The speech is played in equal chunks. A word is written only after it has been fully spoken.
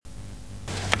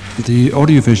The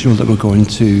audiovisual that we're going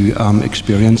to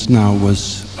experience now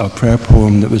was a prayer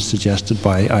poem that was suggested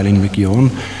by Eileen McEwan,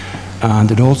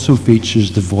 and it also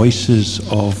features the voices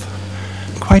of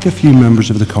quite a few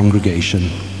members of the congregation.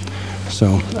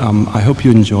 So I hope you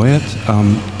enjoy it.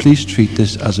 Please treat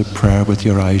this as a prayer with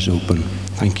your eyes open.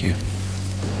 Thank you.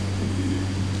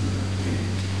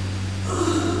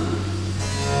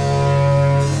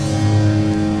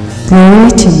 Glory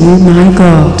to you, my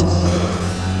God.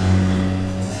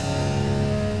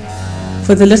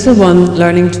 For the little one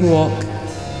learning to walk,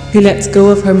 who lets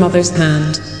go of her mother's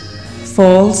hand,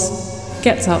 falls,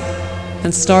 gets up,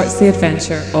 and starts the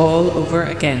adventure all over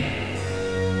again.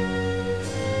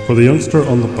 For the youngster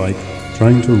on the bike,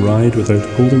 trying to ride without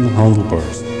holding the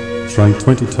handlebars, trying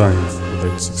 20 times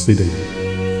without succeeding.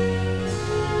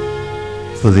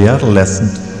 For the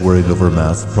adolescent worrying over a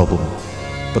math problem,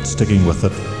 but sticking with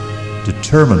it,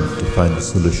 determined to find the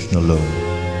solution alone.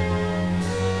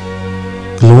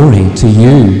 Glory to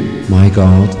you, my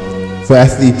God. For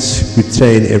athletes who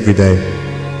train every day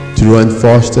to run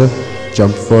faster,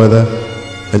 jump further,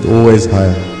 and always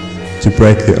higher to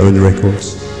break their own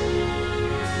records.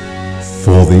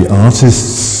 For the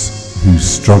artists who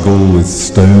struggle with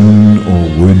stone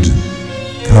or wood,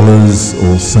 colours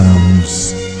or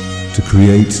sounds to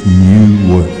create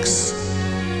new works.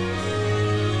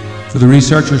 For the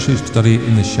researchers who study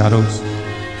in the shadows,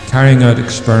 carrying out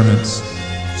experiments,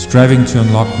 striving to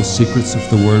unlock the secrets of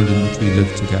the world in which we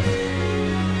live together.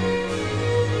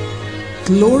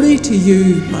 Glory to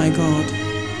you, my God.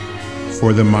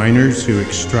 For the miners who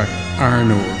extract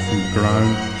iron ore from the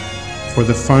ground, for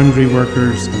the foundry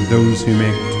workers and those who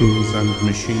make tools and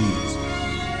machines.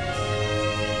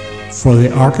 For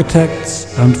the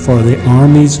architects and for the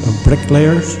armies of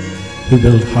bricklayers who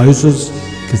build houses,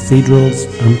 cathedrals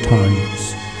and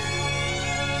towns.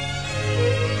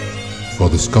 For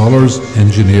the scholars,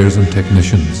 engineers and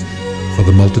technicians, for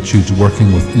the multitudes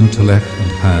working with intellect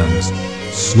and hands,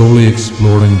 slowly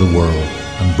exploring the world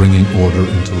and bringing order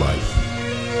into life.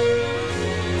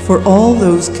 For all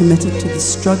those committed to the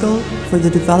struggle for the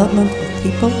development of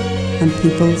people and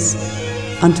peoples,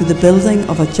 and to the building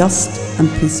of a just and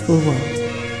peaceful world.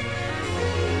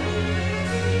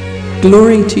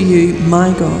 Glory to you,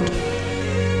 my God.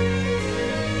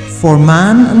 For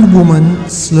man and woman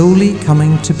slowly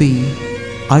coming to be,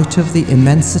 out of the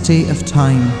immensity of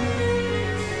time.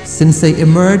 Since they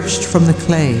emerged from the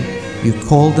clay, you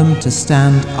called them to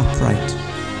stand upright.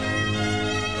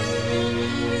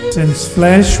 Since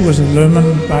flesh was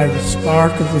illumined by the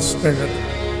spark of the Spirit,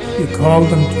 you called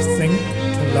them to think,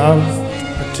 to love,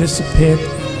 to participate in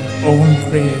their own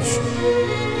creation.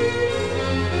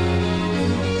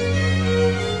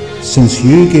 Since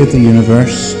you gave the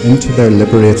universe into their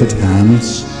liberated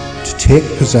hands, to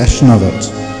take possession of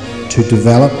it, to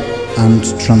develop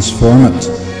and transform it.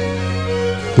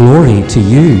 Glory to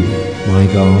you, my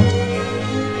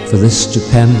God, for this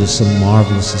stupendous and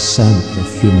marvellous ascent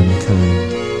of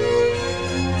humankind.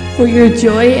 For your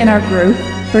joy in our growth,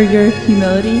 for your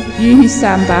humility, you who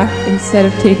stand back instead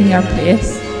of taking our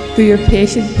place, for your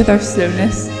patience with our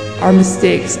slowness, our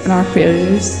mistakes and our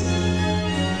failures.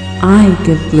 I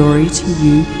give glory to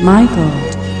you, my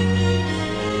God.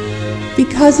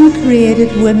 Because you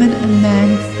created women and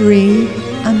men free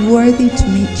and worthy to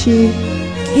meet you,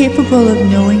 capable of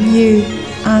knowing you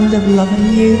and of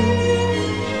loving you.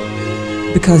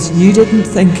 Because you didn't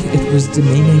think it was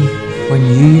demeaning when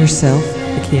you yourself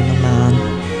became a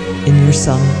man in your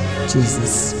Son,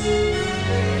 Jesus.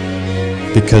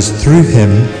 Because through him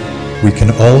we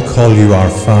can all call you our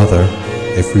Father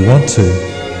if we want to,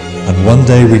 and one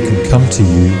day we can come to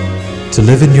you to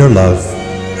live in your love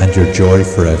and your joy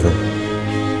forever.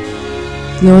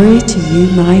 Glory to you,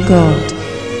 my God.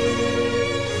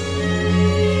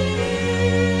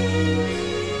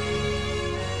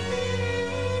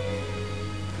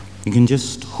 You can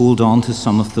just hold on to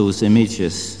some of those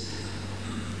images.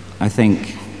 I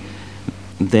think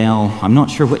I'm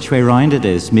not sure which way round it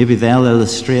is. Maybe they'll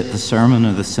illustrate the sermon,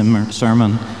 or the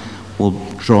sermon will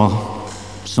draw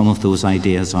some of those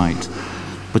ideas out.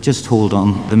 But just hold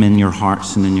on them in your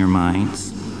hearts and in your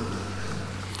minds.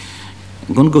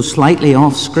 I'm going to go slightly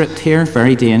off script here,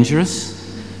 very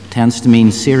dangerous. Tends to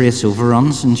mean serious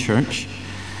overruns in church.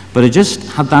 But I just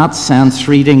had that sense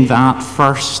reading that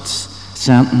first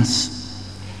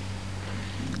sentence.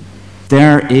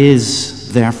 There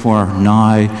is therefore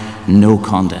now no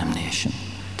condemnation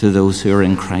to those who are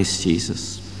in Christ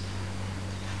Jesus.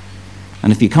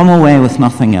 And if you come away with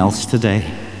nothing else today,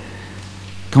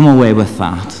 come away with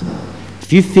that.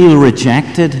 If you feel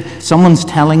rejected, someone's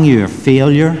telling you you're a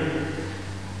failure,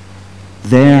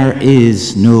 there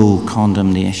is no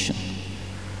condemnation.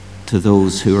 to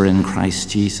those who are in Christ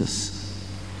Jesus.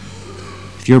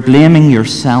 If you're blaming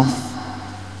yourself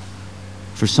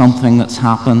for something that's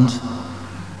happened,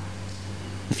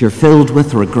 if you're filled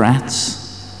with regrets,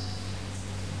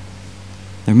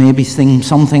 there may be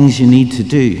some things you need to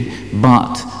do,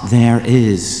 but there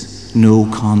is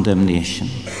no condemnation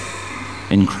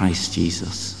in Christ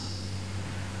Jesus.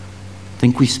 I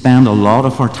think we spend a lot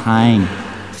of our time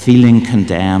feeling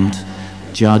condemned,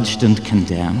 judged and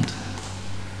condemned.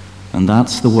 And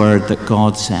that's the word that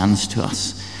God sends to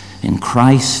us. In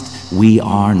Christ, we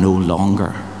are no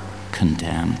longer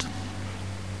condemned.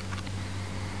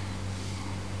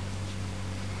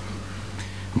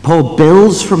 And Paul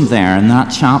builds from there in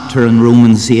that chapter in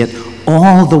Romans 8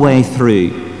 all the way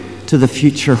through to the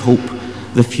future hope,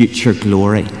 the future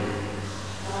glory.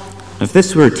 If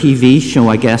this were a TV show,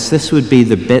 I guess this would be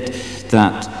the bit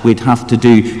that we'd have to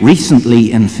do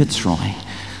recently in Fitzroy,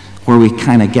 where we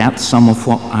kind of get some of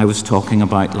what I was talking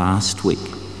about last week.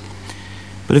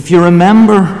 But if you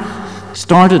remember,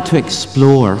 started to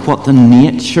explore what the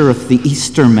nature of the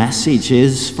Easter message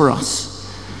is for us,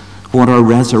 what our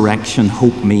resurrection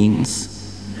hope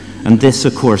means. And this,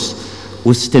 of course,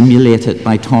 was stimulated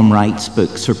by Tom Wright's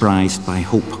book, Surprised by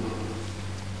Hope.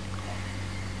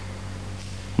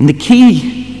 And the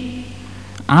key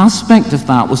aspect of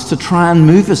that was to try and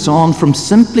move us on from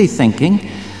simply thinking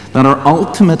that our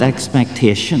ultimate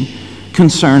expectation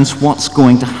concerns what's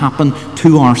going to happen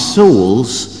to our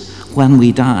souls when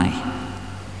we die.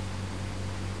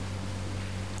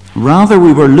 Rather,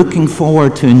 we were looking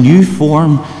forward to a new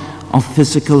form of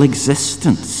physical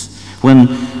existence when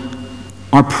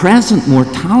our present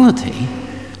mortality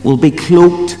will be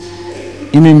cloaked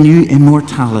in a new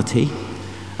immortality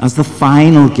as the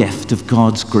final gift of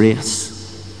God's grace.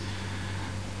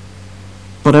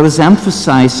 But I was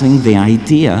emphasizing the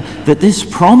idea that this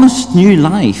promised new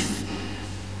life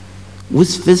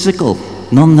was physical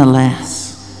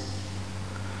nonetheless.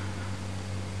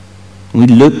 We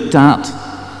looked at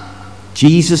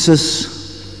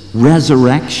Jesus'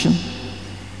 resurrection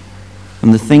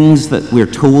and the things that we're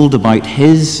told about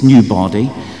his new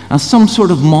body as some sort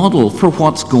of model for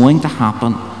what's going to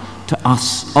happen to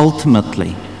us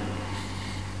ultimately.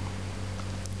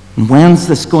 And when's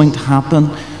this going to happen?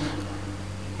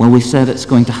 Well, we said it's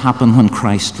going to happen when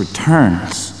Christ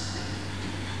returns.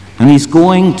 And he's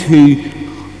going to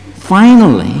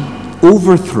finally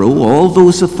overthrow all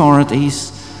those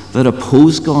authorities that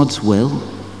oppose God's will.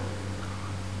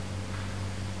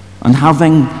 And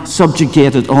having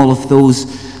subjugated all of those,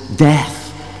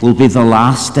 death will be the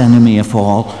last enemy of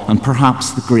all, and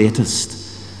perhaps the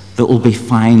greatest, that will be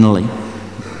finally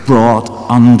brought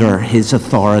under his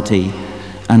authority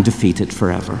and defeated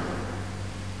forever.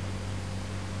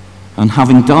 And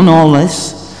having done all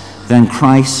this, then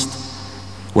Christ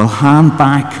will hand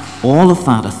back all of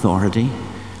that authority,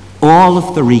 all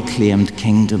of the reclaimed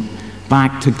kingdom,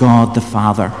 back to God the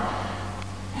Father,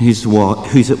 whose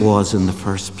it was in the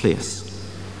first place.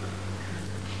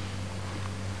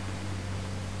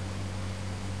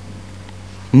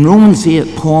 In Romans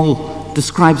 8, Paul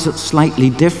describes it slightly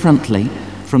differently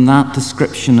from that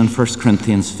description in 1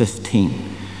 Corinthians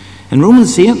 15. In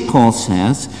Romans 8, Paul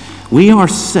says, "We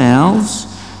ourselves,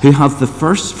 who have the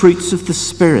first fruits of the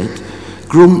Spirit,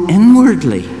 groan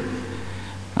inwardly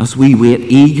as we wait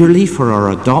eagerly for our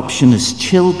adoption as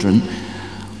children,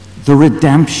 the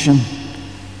redemption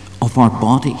of our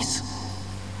bodies."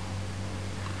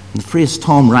 And the phrase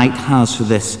Tom Wright has for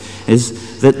this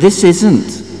is that this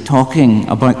isn't talking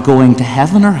about going to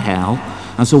heaven or hell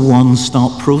as a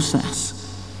one-stop process.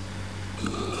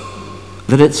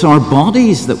 That it's our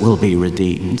bodies that will be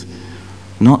redeemed,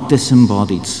 not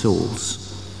disembodied souls.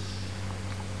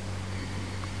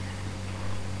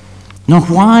 Now,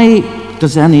 why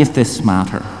does any of this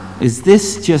matter? Is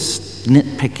this just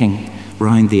nitpicking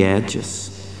round the edges?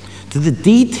 Do the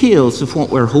details of what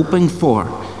we're hoping for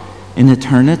in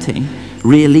eternity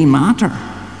really matter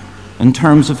in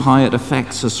terms of how it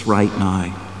affects us right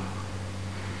now?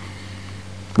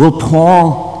 Well,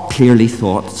 Paul clearly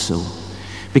thought so,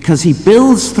 because he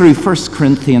builds through 1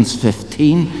 Corinthians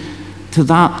 15 to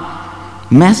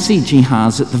that message he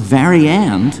has at the very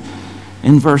end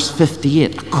in verse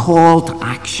 58, a call to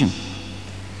action.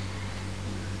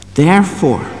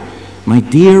 "Therefore, my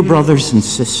dear brothers and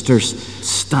sisters,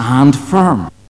 stand firm.